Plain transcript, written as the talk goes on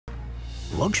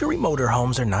Luxury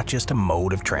motorhomes are not just a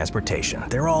mode of transportation.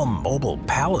 They're all mobile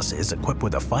palaces equipped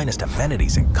with the finest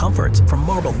amenities and comforts. From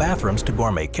marble bathrooms to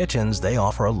gourmet kitchens, they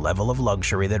offer a level of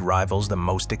luxury that rivals the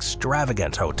most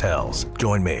extravagant hotels.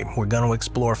 Join me. We're going to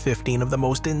explore 15 of the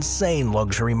most insane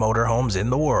luxury motorhomes in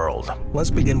the world.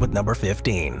 Let's begin with number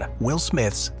 15. Will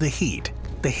Smith's The Heat.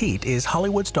 The Heat is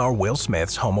Hollywood star Will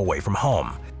Smith's home away from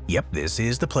home. Yep, this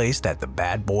is the place that the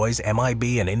Bad Boys,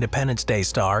 MIB, and Independence Day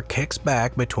star kicks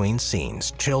back between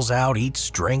scenes, chills out, eats,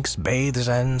 drinks, bathes,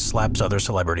 and slaps other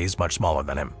celebrities much smaller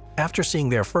than him. After seeing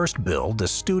their first build, the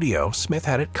studio, Smith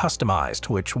had it customized,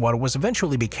 which what was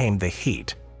eventually became The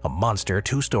Heat, a monster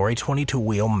 2-story,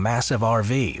 22-wheel massive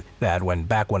RV that,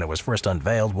 back when it was first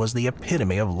unveiled, was the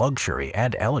epitome of luxury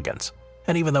and elegance.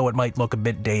 And even though it might look a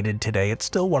bit dated today, it's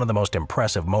still one of the most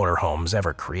impressive motorhomes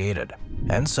ever created.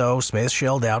 And so Smith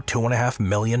shelled out $2.5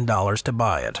 million to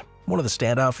buy it. One of the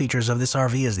standout features of this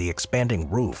RV is the expanding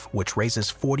roof, which raises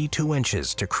 42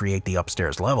 inches to create the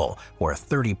upstairs level, or a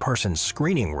 30-person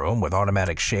screening room with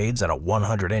automatic shades and a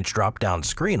 100-inch drop-down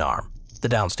screen arm. The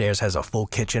downstairs has a full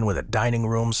kitchen with a dining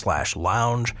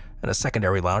room/lounge and a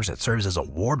secondary lounge that serves as a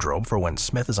wardrobe for when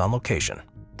Smith is on location.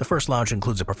 The first lounge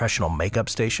includes a professional makeup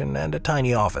station and a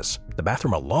tiny office. The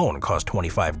bathroom alone cost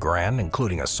 $25 grand,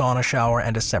 including a sauna shower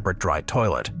and a separate dry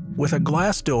toilet. With a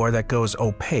glass door that goes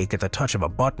opaque at the touch of a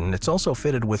button, it's also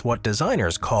fitted with what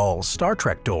designers call Star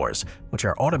Trek doors, which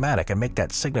are automatic and make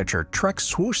that signature Trek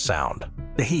swoosh sound.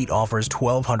 The Heat offers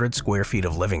 1,200 square feet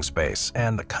of living space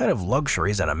and the kind of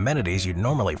luxuries and amenities you'd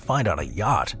normally find on a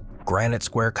yacht. Granite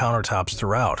square countertops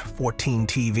throughout, 14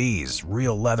 TVs,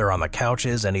 real leather on the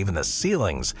couches, and even the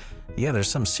ceilings. Yeah, there's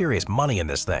some serious money in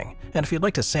this thing. And if you'd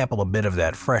like to sample a bit of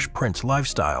that Fresh Prince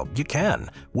lifestyle, you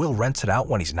can. Will rents it out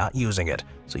when he's not using it,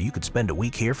 so you could spend a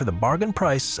week here for the bargain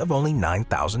price of only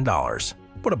 $9,000.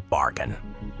 What a bargain.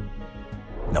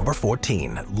 Number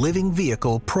 14. Living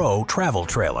Vehicle Pro Travel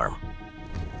Trailer.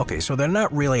 Okay, so they're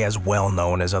not really as well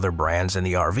known as other brands in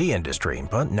the RV industry,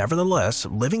 but nevertheless,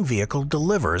 Living Vehicle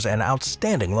delivers an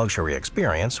outstanding luxury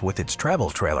experience with its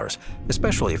travel trailers,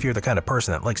 especially if you're the kind of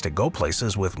person that likes to go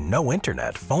places with no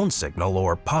internet, phone signal,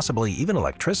 or possibly even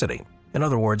electricity. In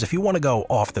other words, if you want to go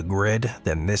off the grid,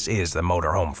 then this is the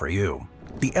motorhome for you.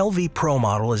 The LV Pro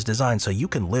model is designed so you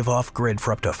can live off-grid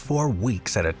for up to 4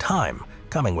 weeks at a time,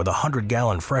 coming with a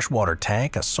 100-gallon freshwater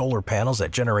tank, solar panels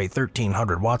that generate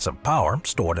 1,300 watts of power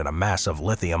stored in a massive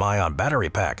lithium-ion battery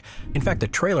pack. In fact, the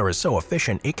trailer is so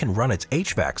efficient it can run its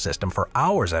HVAC system for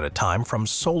hours at a time from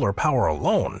solar power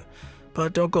alone.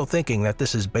 But don't go thinking that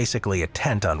this is basically a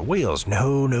tent on wheels.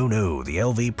 No, no, no. The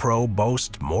LV Pro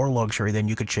boasts more luxury than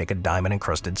you could shake a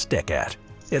diamond-encrusted stick at.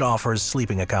 It offers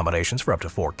sleeping accommodations for up to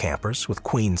 4 campers, with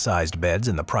queen-sized beds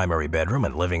in the primary bedroom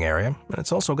and living area, and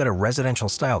it's also got a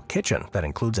residential-style kitchen that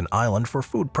includes an island for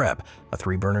food prep, a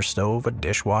 3-burner stove, a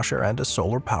dishwasher, and a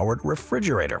solar-powered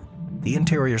refrigerator. The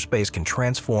interior space can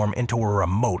transform into a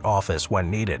remote office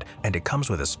when needed, and it comes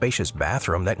with a spacious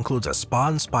bathroom that includes a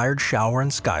spa-inspired shower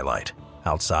and skylight.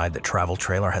 Outside, the travel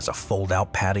trailer has a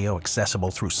fold-out patio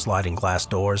accessible through sliding glass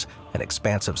doors, an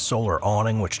expansive solar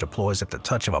awning which deploys at the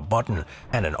touch of a button,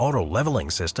 and an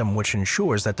auto-leveling system which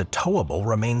ensures that the towable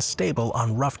remains stable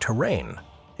on rough terrain.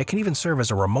 It can even serve as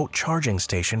a remote charging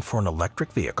station for an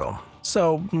electric vehicle.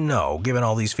 So, no, given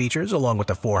all these features, along with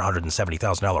the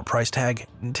 $470,000 price tag,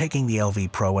 taking the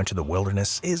LV Pro into the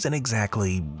wilderness isn't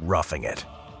exactly roughing it.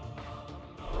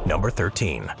 Number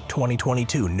 13.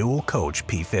 2022 Newell Coach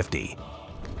P50.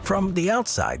 From the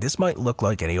outside, this might look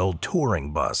like any old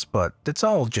touring bus, but it's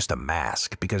all just a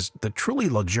mask because the truly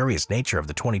luxurious nature of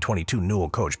the 2022 Newell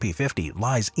Coach P50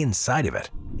 lies inside of it.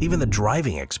 Even the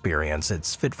driving experience,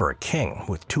 it's fit for a king,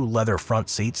 with 2 leather front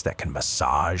seats that can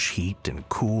massage, heat, and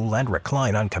cool and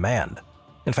recline on command.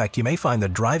 In fact, you may find the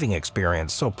driving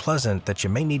experience so pleasant that you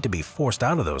may need to be forced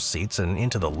out of those seats and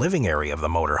into the living area of the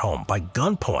motorhome by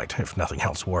gunpoint if nothing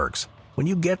else works. When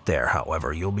you get there,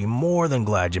 however, you'll be more than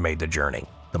glad you made the journey.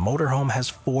 The motorhome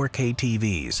has 4K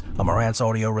TVs, a Marantz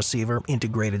audio receiver,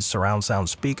 integrated surround sound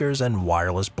speakers, and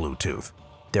wireless Bluetooth.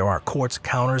 There are quartz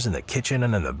counters in the kitchen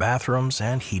and in the bathrooms,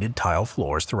 and heated tile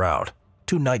floors throughout.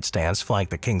 2 nightstands flank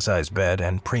the king-size bed,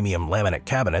 and premium laminate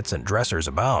cabinets and dressers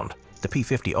abound. The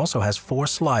P50 also has 4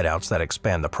 slide-outs that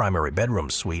expand the primary bedroom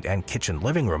suite and kitchen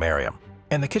living room area.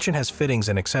 And the kitchen has fittings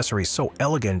and accessories so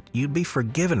elegant you'd be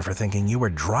forgiven for thinking you were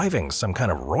driving some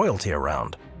kind of royalty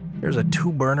around. There's a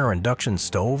 2-burner induction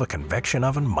stove, a convection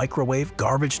oven, microwave,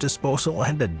 garbage disposal,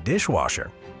 and a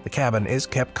dishwasher. The cabin is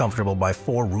kept comfortable by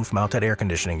 4 roof-mounted air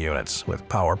conditioning units, with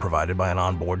power provided by an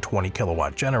onboard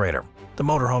 20-kilowatt generator. The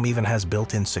motorhome even has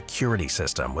built-in security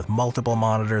system with multiple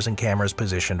monitors and cameras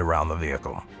positioned around the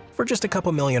vehicle. For just a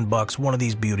couple $1,000,000, one of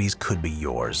these beauties could be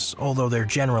yours, although they're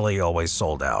generally always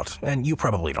sold out, and you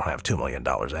probably don't have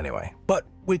 $2,000,000 anyway. But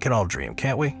we can all dream,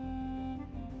 can't we?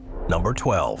 Number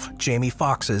 12. Jamie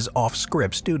Foxx's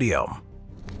off-script studio.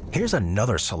 Here's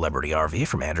another celebrity RV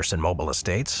from Anderson Mobile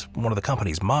Estates. One of the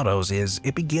company's mottos is,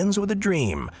 "It begins with a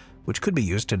dream," which could be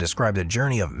used to describe the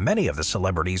journey of many of the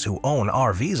celebrities who own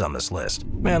RVs on this list.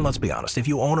 And let's be honest, if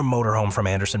you own a motorhome from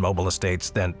Anderson Mobile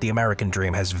Estates, then the American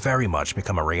dream has very much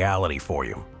become a reality for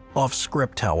you.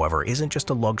 Off-script, however, isn't just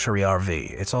a luxury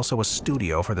RV, it's also a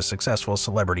studio for the successful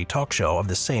celebrity talk show of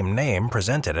the same name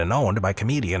presented and owned by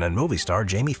comedian and movie star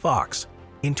Jamie Foxx.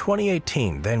 In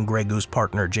 2018, then Grey Goose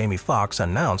partner Jamie Foxx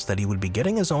announced that he would be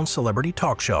getting his own celebrity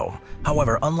talk show.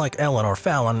 However, unlike Ellen or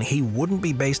Fallon, he wouldn't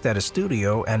be based at a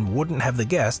studio and wouldn't have the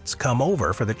guests come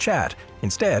over for the chat.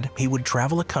 Instead, he would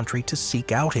travel the country to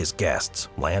seek out his guests,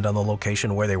 land on the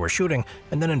location where they were shooting,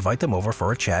 and then invite them over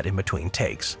for a chat in between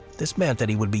takes. This meant that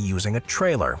he would be using a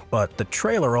trailer, but the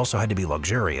trailer also had to be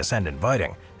luxurious and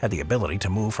inviting, had the ability to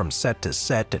move from set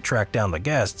to track down the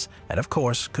guests, and of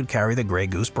course, could carry the Grey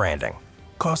Goose branding.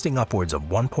 Costing upwards of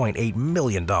 $1.8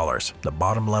 million, the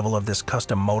bottom level of this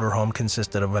custom motorhome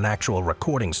consisted of an actual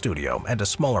recording studio and a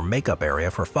smaller makeup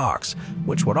area for Fox,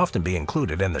 which would often be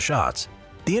included in the shots.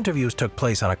 The interviews took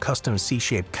place on a custom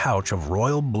C-shaped couch of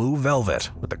royal blue velvet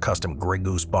with a custom Grey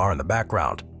Goose bar in the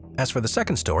background. As for the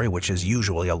second story, which is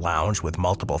usually a lounge with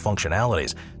multiple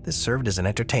functionalities, this served as an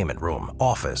entertainment room,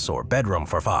 office, or bedroom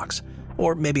for Fox.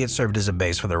 Or maybe it served as a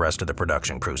base for the rest of the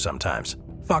production crew sometimes.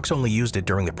 Fox only used it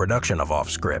during the production of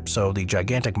Off-Script, so the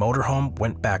gigantic motorhome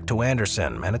went back to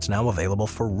Anderson, and it's now available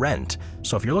for rent.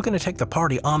 So if you're looking to take the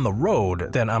party on the road,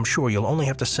 then I'm sure you'll only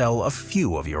have to sell a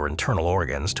few of your internal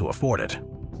organs to afford it.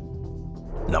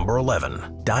 Number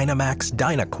 11. Dynamax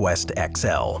DynaQuest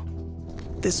XL.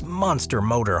 This monster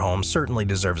motorhome certainly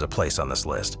deserves a place on this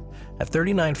list. At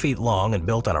 39 feet long and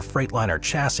built on a Freightliner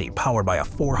chassis powered by a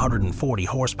 440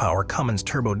 horsepower Cummins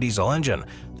turbo diesel engine,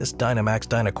 this Dynamax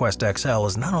DynaQuest XL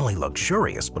is not only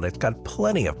luxurious, but it's got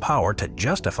plenty of power to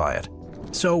justify it.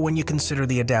 So when you consider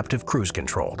the adaptive cruise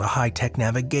control, the high-tech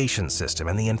navigation system,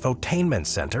 and the infotainment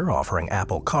center offering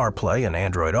Apple CarPlay and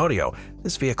Android Auto,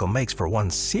 this vehicle makes for one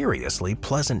seriously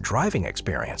pleasant driving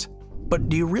experience. But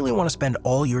do you really want to spend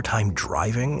all your time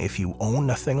driving if you own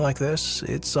a thing like this?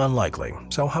 It's unlikely.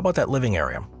 So how about that living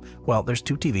area? Well, there's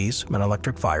 2 TVs, an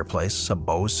electric fireplace, a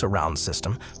Bose surround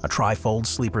system, a tri-fold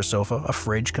sleeper sofa, a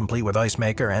fridge complete with ice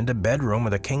maker, and a bedroom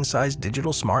with a king-size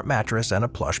digital smart mattress and a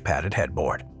plush padded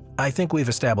headboard. I think we've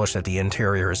established that the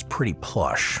interior is pretty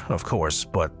plush, of course,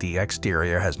 but the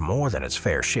exterior has more than its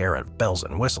fair share of bells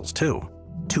and whistles too.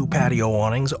 2 patio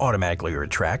awnings automatically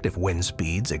retract if wind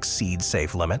speeds exceed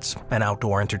safe limits. An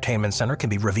outdoor entertainment center can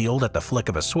be revealed at the flick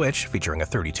of a switch, featuring a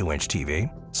 32-inch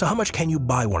TV. So how much can you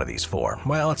buy one of these for?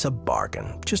 Well, it's a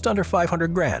bargain, just under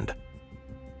 $500 grand.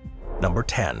 Number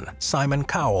 10. Simon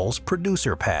Cowell's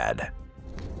Producer Pad.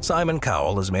 Simon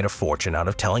Cowell has made a fortune out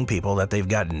of telling people that they've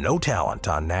got no talent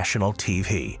on national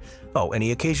TV. Oh, and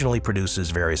he occasionally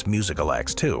produces various musical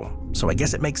acts too. So I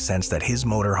guess it makes sense that his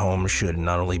motorhome should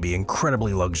not only be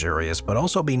incredibly luxurious, but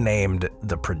also be named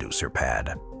the Producer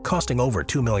Pad. Costing over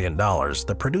 $2 million,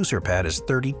 the Producer Pad is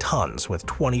 30 tons with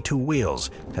 22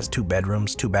 wheels, has 2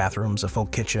 bedrooms, 2 bathrooms, a full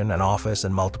kitchen, an office,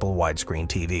 and multiple widescreen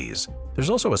TVs. There's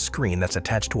also a screen that's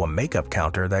attached to a makeup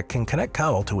counter that can connect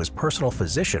Cowell to his personal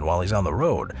physician while he's on the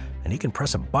road, and he can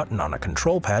press a button on a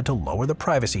control pad to lower the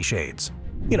privacy shades.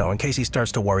 You know, in case he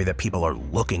starts to worry that people are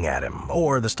looking at him,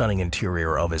 or the stunning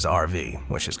interior of his RV,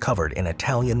 which is covered in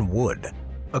Italian wood.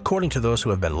 According to those who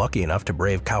have been lucky enough to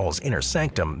brave Cowell's inner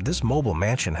sanctum, this mobile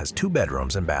mansion has 2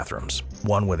 bedrooms and bathrooms,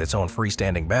 one with its own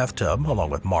freestanding bathtub, along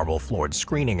with marble-floored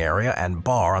screening area and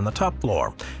bar on the top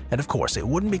floor. And of course, it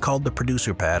wouldn't be called the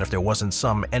Producer Pad if there wasn't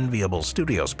some enviable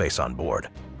studio space on board.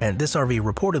 And this RV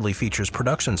reportedly features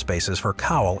production spaces for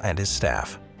Cowell and his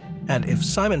staff. And if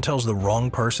Simon tells the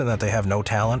wrong person that they have no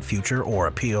talent, future, or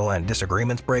appeal and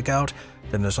disagreements break out,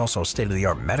 then there's also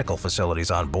state-of-the-art medical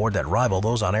facilities on board that rival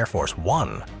those on Air Force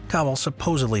One. Cowell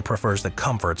supposedly prefers the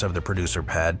comforts of the Producer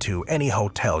Pad to any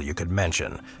hotel you could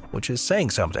mention, which is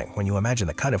saying something when you imagine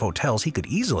the kind of hotels he could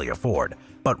easily afford.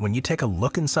 But when you take a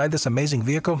look inside this amazing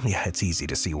vehicle, yeah, it's easy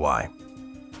to see why.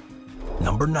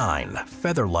 Number 9.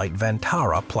 Featherlight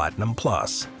Vantara Platinum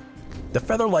Plus. The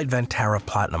Featherlight Vantara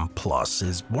Platinum Plus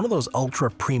is one of those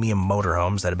ultra-premium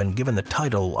motorhomes that have been given the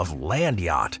title of land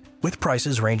yacht, with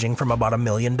prices ranging from about $1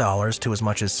 million to as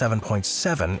much as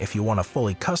 $7.7 if you want a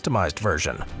fully customized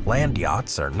version. Land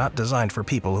yachts are not designed for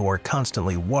people who are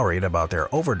constantly worried about their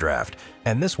overdraft,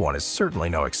 and this one is certainly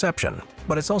no exception.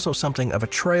 But it's also something of a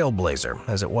trailblazer,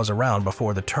 as it was around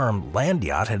before the term land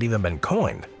yacht had even been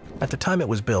coined. At the time it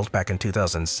was built back in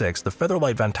 2006, the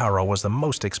Featherlight Vantara was the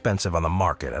most expensive on the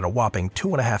market at a whopping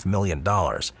 $2.5 million.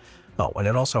 Oh, and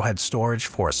it also had storage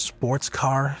for a sports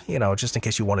car, just in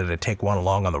case you wanted to take one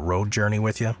along on the road journey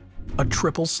with you. A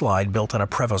triple slide built on a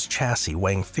Prevost chassis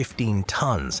weighing 15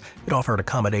 tons. It offered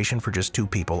accommodation for just 2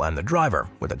 people and the driver,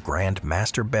 with a grand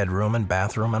master bedroom and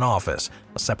bathroom and office,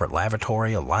 a separate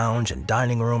lavatory, a lounge and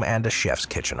dining room, and a chef's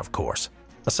kitchen, of course.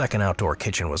 A second outdoor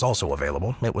kitchen was also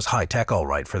available. It was high-tech all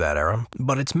right for that era,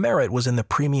 but its merit was in the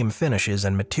premium finishes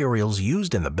and materials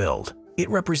used in the build. It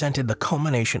represented the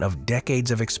culmination of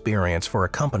decades of experience for a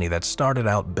company that started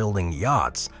out building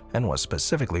yachts and was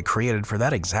specifically created for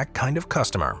that exact kind of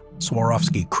customer.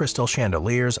 Swarovski crystal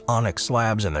chandeliers, onyx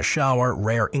slabs in the shower,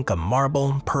 rare Inca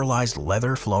marble, pearlized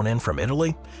leather flown in from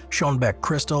Italy, Schönbeck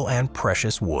crystal, and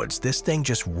precious woods. This thing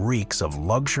just reeks of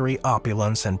luxury,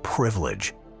 opulence, and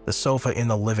privilege. The sofa in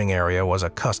the living area was a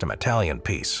custom Italian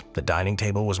piece. The dining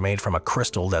table was made from a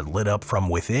crystal that lit up from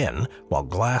within, while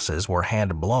glasses were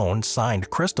hand-blown, signed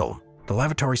crystal. The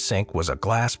lavatory sink was a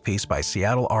glass piece by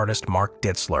Seattle artist Mark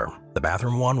Ditzler. The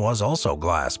bathroom one was also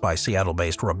glass by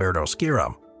Seattle-based Roberto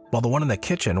Schira, while the one in the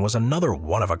kitchen was another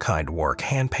one-of-a-kind work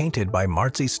hand-painted by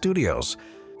Marzi Studios.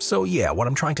 So yeah, what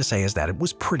I'm trying to say is that it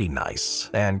was pretty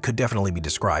nice, and could definitely be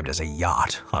described as a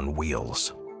yacht on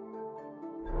wheels.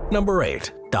 Number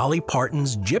 8. Dolly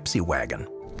Parton's Gypsy Wagon.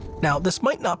 Now, this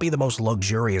might not be the most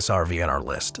luxurious RV on our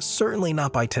list, certainly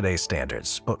not by today's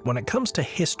standards, but when it comes to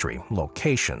history,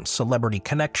 location, celebrity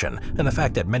connection, and the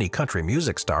fact that many country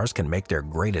music stars can make their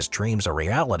greatest dreams a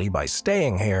reality by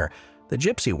staying here, the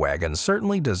Gypsy Wagon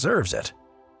certainly deserves it.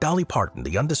 Dolly Parton,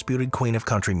 the undisputed queen of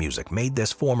country music, made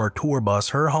this former tour bus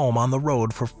her home on the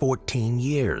road for 14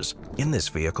 years. In this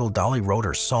vehicle, Dolly wrote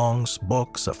her songs,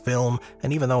 books, a film,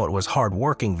 and even though it was a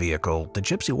hard-working vehicle, the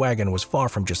Gypsy Wagon was far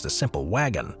from just a simple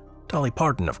wagon. Dolly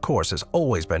Parton, of course, has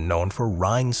always been known for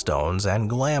rhinestones and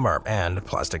glamour and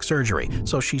plastic surgery,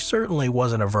 so she certainly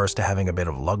wasn't averse to having a bit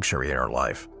of luxury in her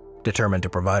life. Determined to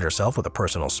provide herself with a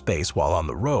personal space while on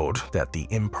the road that the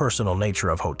impersonal nature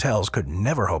of hotels could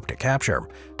never hope to capture,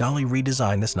 Dolly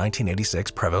redesigned this 1986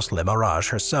 Prevost Le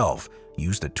Mirage herself,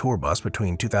 used the tour bus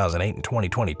between 2008 and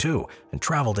 2022, and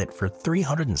traveled it for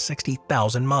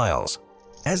 360,000 miles.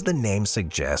 As the name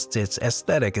suggests, its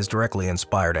aesthetic is directly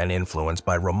inspired and influenced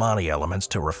by Romani elements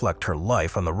to reflect her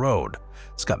life on the road.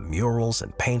 It's got murals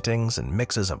and paintings and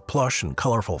mixes of plush and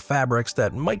colorful fabrics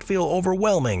that might feel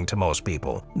overwhelming to most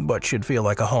people, but should feel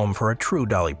like a home for a true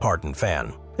Dolly Parton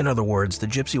fan. In other words, the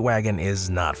Gypsy Wagon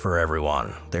is not for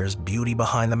everyone. There's beauty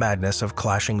behind the madness of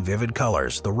clashing vivid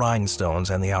colors, the rhinestones,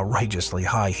 and the outrageously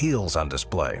high heels on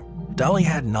display. Dolly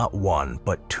had not one,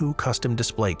 but 2 custom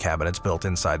display cabinets built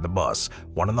inside the bus,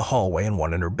 one in the hallway and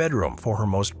one in her bedroom for her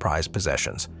most prized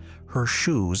possessions, her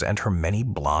shoes and her many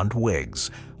blonde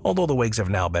wigs, although the wigs have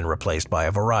now been replaced by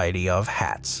a variety of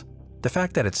hats. The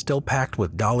fact that it's still packed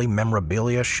with Dolly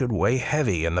memorabilia should weigh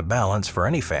heavy in the balance for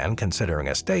any fan considering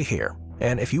a stay here.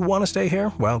 And if you want to stay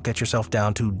here, well, get yourself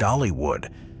down to Dollywood.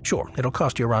 Sure, it'll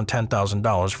cost you around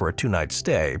 $10,000 for a 2-night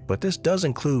stay, but this does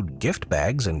include gift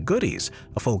bags and goodies,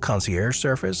 a full concierge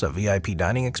service, a VIP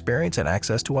dining experience, and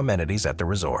access to amenities at the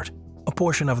resort. A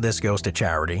portion of this goes to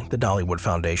charity, the Dollywood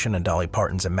Foundation, and Dolly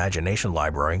Parton's Imagination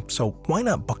Library, so why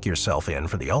not book yourself in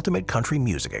for the ultimate country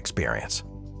music experience?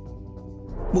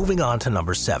 Moving on to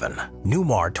number 7.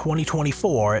 Newmar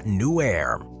 2024 New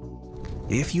Air.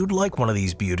 If you'd like one of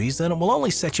these beauties, then it will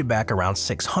only set you back around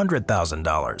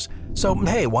 $600,000. So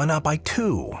hey, why not buy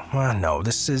 2? No,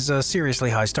 this is a seriously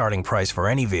high starting price for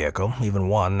any vehicle, even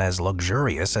one as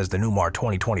luxurious as the Newmar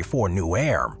 2024 New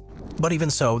Air. But even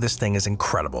so, this thing is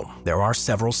incredible. There are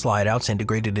several slide-outs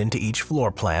integrated into each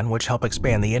floor plan, which help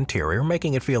expand the interior,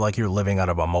 making it feel like you're living out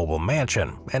of a mobile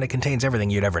mansion, and it contains everything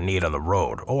you'd ever need on the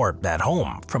road or at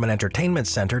home. From an entertainment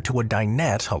center to a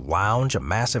dinette, a lounge, a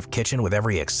massive kitchen with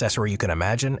every accessory you can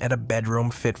imagine, and a bedroom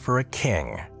fit for a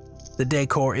king. The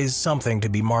decor is something to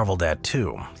be marveled at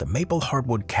too. The maple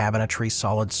hardwood cabinetry,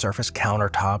 solid surface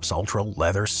countertops, ultra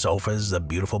leather sofas, the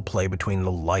beautiful play between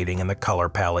the lighting and the color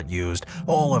palette used,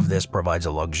 all of this provides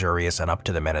a luxurious and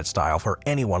up-to-the-minute style for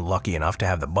anyone lucky enough to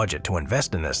have the budget to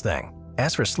invest in this thing.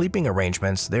 As for sleeping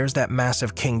arrangements, there's that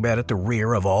massive king bed at the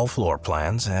rear of all floor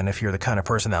plans, and if you're the kind of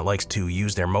person that likes to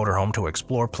use their motorhome to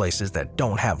explore places that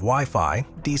don't have Wi-Fi,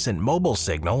 decent mobile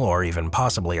signal, or even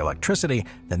possibly electricity,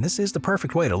 then this is the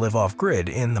perfect way to live off-grid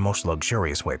in the most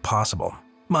luxurious way possible.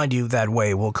 Mind you, that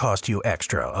way will cost you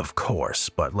extra, of course,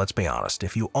 but let's be honest,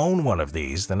 if you own one of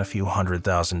these, then a few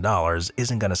 $100,000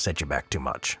 isn't going to set you back too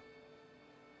much.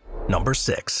 Number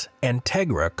 6.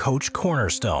 Integra Coach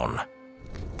Cornerstone.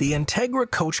 The Integra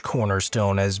Coach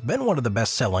Cornerstone has been one of the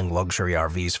best-selling luxury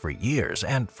RVs for years,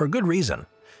 and for good reason.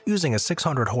 Using a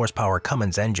 600-horsepower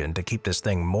Cummins engine to keep this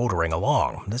thing motoring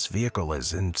along, this vehicle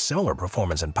is in similar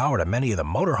performance and power to many of the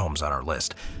motorhomes on our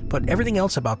list, but everything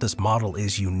else about this model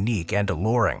is unique and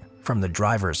alluring. From the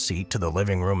driver's seat to the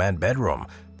living room and bedroom,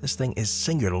 this thing is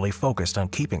singularly focused on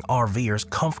keeping RVers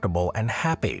comfortable and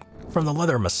happy. From the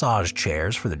leather massage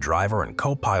chairs for the driver and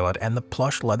co-pilot and the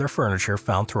plush leather furniture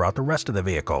found throughout the rest of the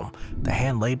vehicle, the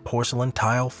hand-laid porcelain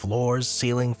tile floors,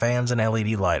 ceiling fans, and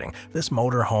LED lighting, this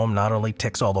motorhome not only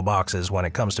ticks all the boxes when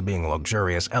it comes to being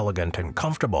luxurious, elegant, and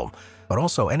comfortable, but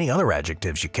also any other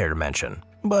adjectives you care to mention.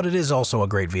 But it is also a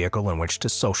great vehicle in which to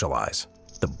socialize.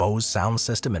 The Bose sound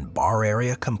system and bar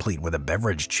area complete with a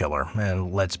beverage chiller,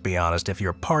 and let's be honest, if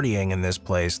you're partying in this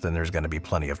place, then there's going to be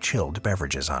plenty of chilled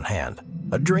beverages on hand.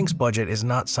 A drinks budget is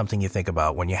not something you think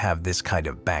about when you have this kind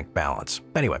of bank balance.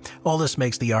 Anyway, all this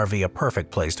makes the RV a perfect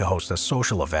place to host a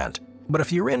social event. But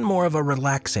if you're in more of a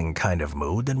relaxing kind of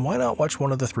mood, then why not watch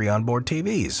one of the 3 onboard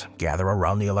TVs, gather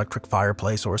around the electric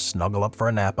fireplace, or snuggle up for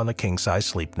a nap on the king-size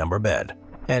sleep number bed.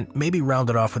 And maybe round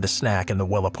it off with a snack in the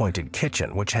well-appointed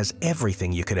kitchen, which has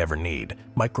everything you could ever need.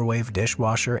 Microwave,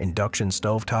 dishwasher, induction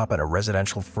stovetop, and a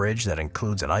residential fridge that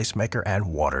includes an ice maker and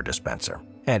water dispenser.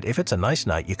 And if it's a nice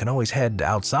night, you can always head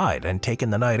outside and take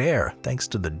in the night air thanks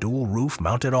to the dual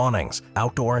roof-mounted awnings,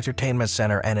 outdoor entertainment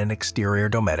center, and an exterior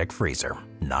dometic freezer.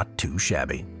 Not too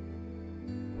shabby.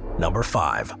 Number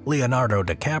 5. Leonardo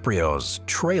DiCaprio's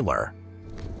Trailer.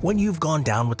 When you've gone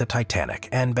down with the Titanic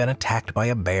and been attacked by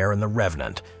a bear in the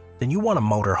Revenant, then you want a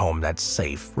motorhome that's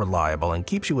safe, reliable, and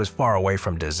keeps you as far away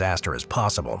from disaster as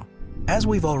possible. As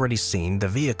we've already seen, the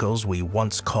vehicles we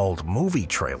once called movie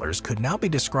trailers could now be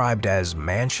described as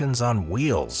mansions on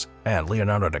wheels, and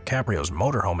Leonardo DiCaprio's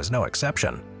motorhome is no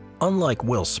exception. Unlike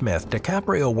Will Smith,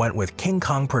 DiCaprio went with King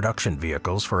Kong production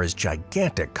vehicles for his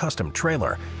gigantic custom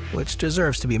trailer, which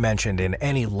deserves to be mentioned in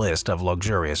any list of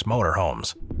luxurious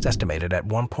motorhomes. It's estimated at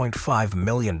 $1.5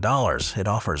 million. It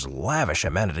offers lavish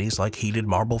amenities like heated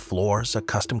marble floors, a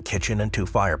custom kitchen, and 2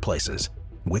 fireplaces.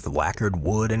 With lacquered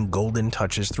wood and golden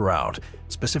touches throughout.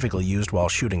 Specifically used while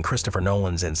shooting Christopher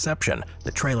Nolan's Inception,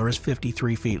 the trailer is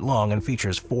 53 feet long and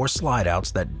features 4 slide-outs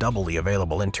that double the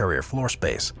available interior floor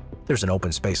space. There's an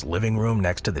open-space living room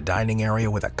next to the dining area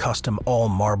with a custom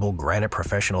all-marble granite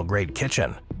professional-grade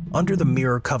kitchen. Under the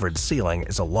mirror-covered ceiling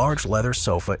is a large leather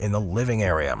sofa in the living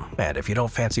area, and if you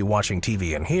don't fancy watching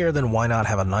TV in here, then why not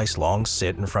have a nice long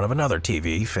sit in front of another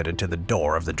TV fitted to the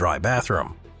door of the dry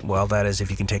bathroom? Well, that is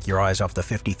if you can take your eyes off the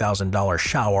 $50,000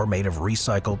 shower made of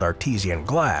recycled artesian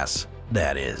glass,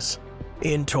 that is.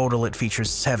 In total, it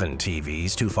features 7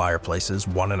 TVs, 2 fireplaces,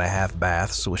 1.5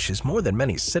 baths, which is more than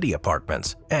many city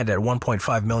apartments. And at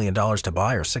 $1.5 million to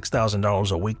buy or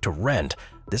 $6,000 a week to rent,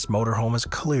 this motorhome is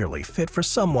clearly fit for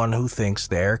someone who thinks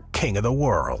they're king of the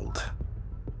world.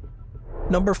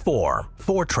 Number 4.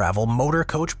 4Travel Motor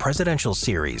Coach Presidential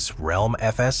Series Realm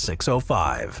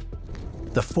FS605.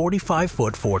 The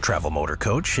 45-foot 4Travel motor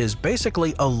coach is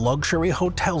basically a luxury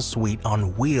hotel suite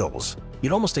on wheels.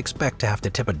 You'd almost expect to have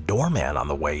to tip a doorman on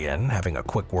the way in, having a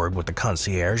quick word with the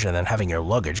concierge, and then having your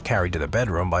luggage carried to the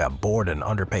bedroom by a bored and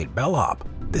underpaid bellhop.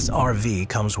 This RV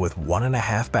comes with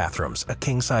 1.5 bathrooms, a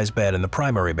king-size bed in the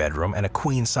primary bedroom, and a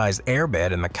queen-size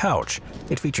airbed in the couch.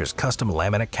 It features custom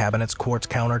laminate cabinets, quartz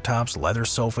countertops, leather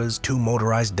sofas, 2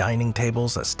 motorized dining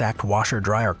tables, a stacked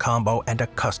washer-dryer combo, and a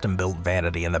custom-built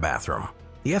vanity in the bathroom.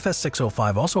 The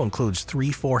FS605 also includes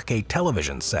 3 4K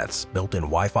television sets, built-in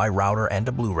Wi-Fi router, and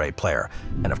a Blu-ray player,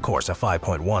 and of course a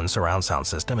 5.1 surround sound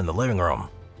system in the living room.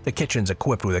 The kitchen's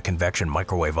equipped with a convection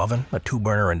microwave oven, a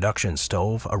 2-burner induction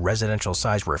stove, a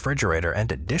residential-sized refrigerator,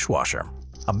 and a dishwasher.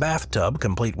 A bathtub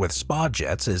complete with spa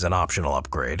jets is an optional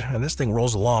upgrade, and this thing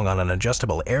rolls along on an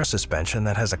adjustable air suspension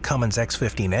that has a Cummins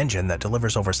X15 engine that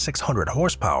delivers over 600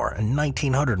 horsepower and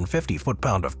 1,950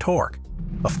 foot-pound of torque.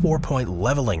 A 4-point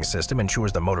leveling system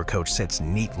ensures the motor coach sits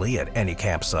neatly at any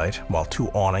campsite, while 2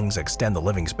 awnings extend the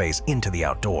living space into the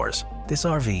outdoors. This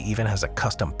RV even has a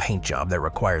custom paint job that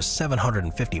requires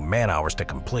 750 man-hours to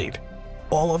complete.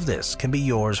 All of this can be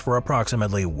yours for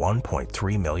approximately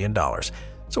 $1.3 million.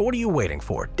 So what are you waiting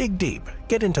for? Dig deep.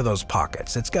 Get into those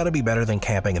pockets. It's gotta be better than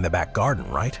camping in the back garden,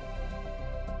 right?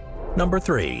 Number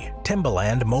 3.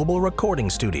 Timberland Mobile Recording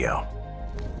Studio.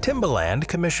 Timberland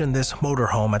commissioned this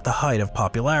motorhome at the height of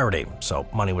popularity, so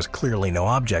money was clearly no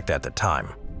object at the time.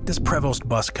 This Prevost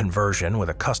bus conversion with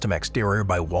a custom exterior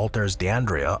by Walters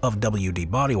D'Andrea of WD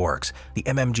Bodyworks, the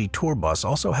MMG Tour bus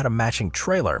also had a matching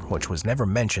trailer, which was never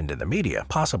mentioned in the media,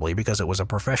 possibly because it was a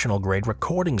professional-grade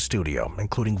recording studio,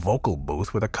 including vocal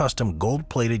booth with a custom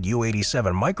gold-plated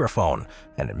U87 microphone,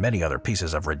 and many other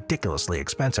pieces of ridiculously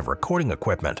expensive recording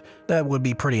equipment that would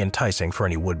be pretty enticing for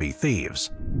any would-be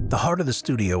thieves. The heart of the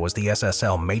studio was the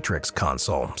SSL Matrix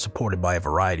console, supported by a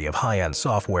variety of high-end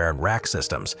software and rack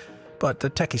systems. But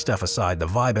the techie stuff aside, the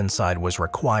vibe inside was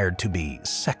required to be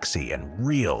sexy and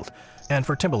real. And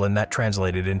for Timberland, that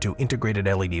translated into integrated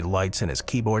LED lights in his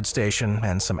keyboard station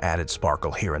and some added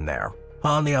sparkle here and there.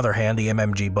 On the other hand, the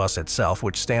MMG bus itself,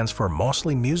 which stands for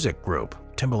Mosley Music Group,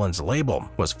 Timberland's label,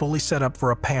 was fully set up for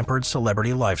a pampered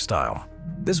celebrity lifestyle.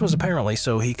 This was apparently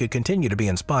so he could continue to be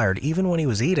inspired even when he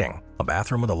was eating. A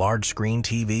bathroom with a large screen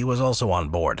TV was also on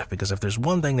board, because if there's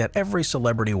one thing that every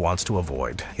celebrity wants to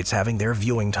avoid, it's having their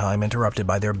viewing time interrupted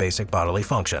by their basic bodily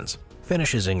functions.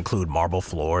 Finishes include marble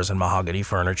floors and mahogany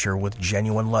furniture with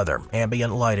genuine leather,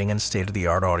 ambient lighting, and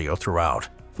state-of-the-art audio throughout.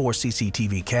 4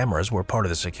 CCTV cameras were part of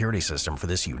the security system for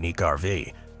this unique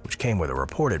RV, which came with a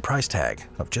reported price tag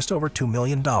of just over $2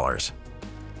 million.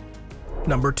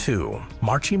 Number 2.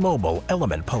 Marchi Mobile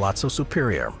Element Palazzo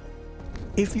Superior.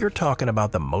 If you're talking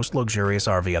about the most luxurious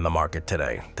RV on the market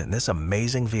today, then this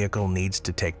amazing vehicle needs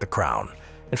to take the crown.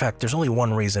 In fact, there's only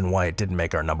one reason why it didn't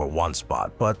make our number 1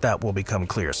 spot, but that will become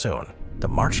clear soon. The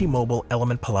Marchi Mobile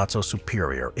Element Palazzo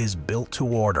Superior is built to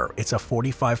order. It's a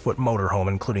 45-foot motorhome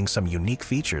including some unique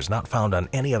features not found on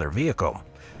any other vehicle,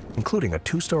 including a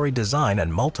 2-story design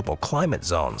and multiple climate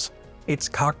zones. Its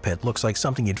cockpit looks like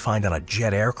something you'd find on a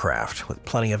jet aircraft, with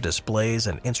plenty of displays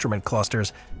and instrument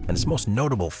clusters, and its most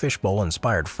notable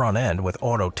fishbowl-inspired front end with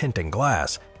auto-tinting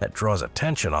glass that draws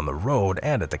attention on the road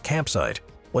and at the campsite.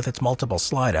 With its multiple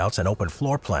slide-outs and open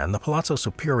floor plan, the Palazzo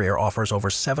Superior offers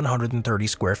over 730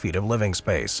 square feet of living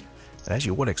space. And as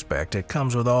you would expect, it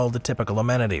comes with all the typical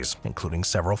amenities, including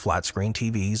several flat-screen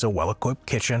TVs, a well-equipped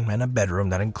kitchen, and a bedroom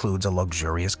that includes a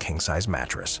luxurious king-size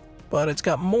mattress. But it's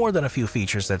got more than a few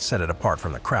features that set it apart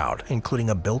from the crowd, including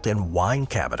a built-in wine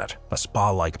cabinet, a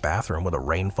spa-like bathroom with a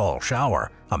rainfall shower,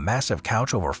 a massive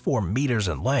couch over 4 meters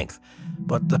in length.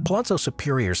 But the Palazzo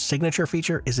Superior's signature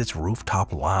feature is its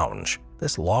rooftop lounge.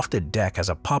 This lofted deck has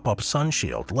a pop-up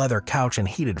sunshield, leather couch, and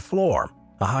heated floor.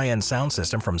 A high-end sound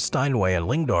system from Steinway and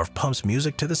Lingdorf pumps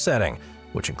music to the setting,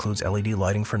 which includes LED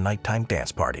lighting for nighttime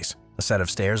dance parties. A set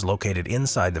of stairs located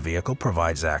inside the vehicle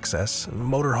provides access.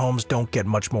 Motorhomes don't get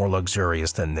much more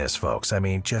luxurious than this, folks. I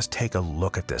mean, just take a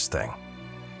look at this thing.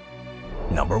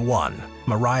 Number 1.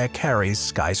 Mariah Carey's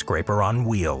Skyscraper on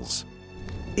Wheels.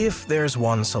 If there's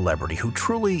one celebrity who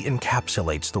truly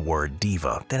encapsulates the word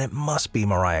diva, then it must be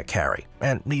Mariah Carey.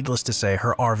 And needless to say,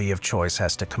 her RV of choice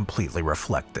has to completely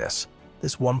reflect this.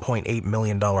 This $1.8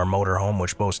 million motorhome,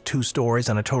 which boasts 2 stories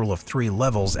and a total of 3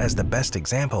 levels as the best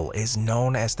example, is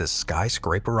known as the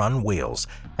Skyscraper on Wheels,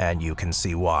 and you can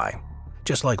see why.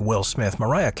 Just like Will Smith,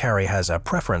 Mariah Carey has a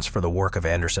preference for the work of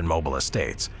Anderson Mobile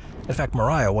Estates. In fact,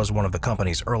 Mariah was one of the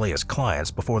company's earliest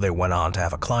clients before they went on to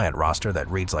have a client roster that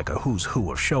reads like a who's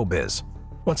who of showbiz.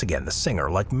 Once again, the singer,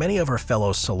 like many of her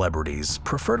fellow celebrities,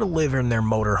 prefer to live in their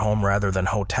motorhome rather than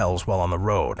hotels while on the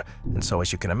road, and so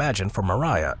as you can imagine, for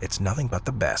Mariah, it's nothing but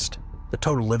the best. The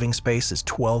total living space is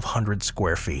 1,200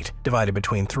 square feet, divided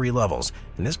between 3 levels,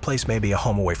 and this place may be a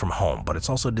home away from home, but it's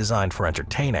also designed for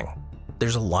entertaining.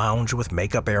 There's a lounge with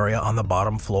makeup area on the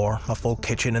bottom floor, a full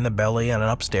kitchen in the belly, and an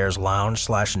upstairs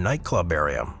lounge/nightclub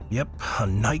area. Yep, a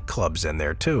nightclub's in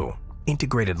there too.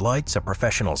 Integrated lights, a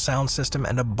professional sound system,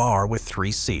 and a bar with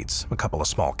 3 seats, a couple of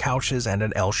small couches, and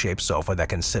an L-shaped sofa that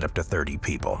can sit up to 30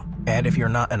 people. And if you're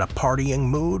not in a partying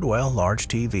mood, well, large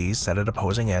TVs set at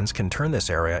opposing ends can turn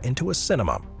this area into a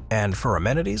cinema. And for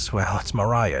amenities, well, it's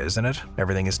Mariah, isn't it?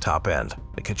 Everything is top-end.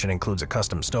 The kitchen includes a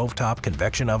custom stovetop,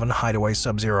 convection oven, hideaway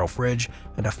sub-zero fridge,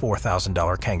 and a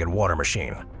 $4,000 Kangen water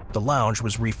machine. The lounge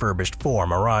was refurbished for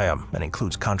Mariah and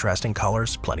includes contrasting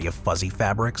colors, plenty of fuzzy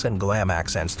fabrics, and glam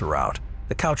accents throughout.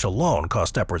 The couch alone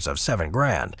cost upwards of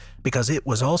 $7,000 because it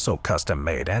was also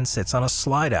custom-made and sits on a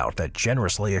slide-out that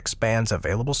generously expands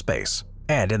available space.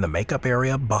 And in the makeup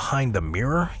area behind the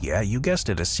mirror, yeah, you guessed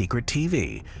it, a secret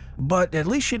TV. But at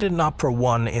least she didn't opt for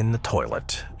one in the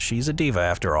toilet. She's a diva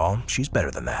after all. She's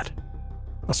better than that.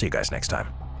 I'll see you guys next time.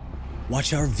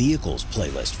 Watch our Vehicles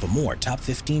playlist for more top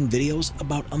 15 videos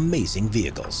about amazing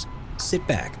vehicles. Sit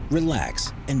back,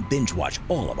 relax, and and binge watch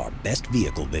all of our best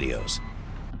vehicle videos.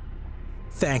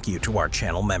 Thank you to our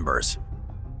channel members.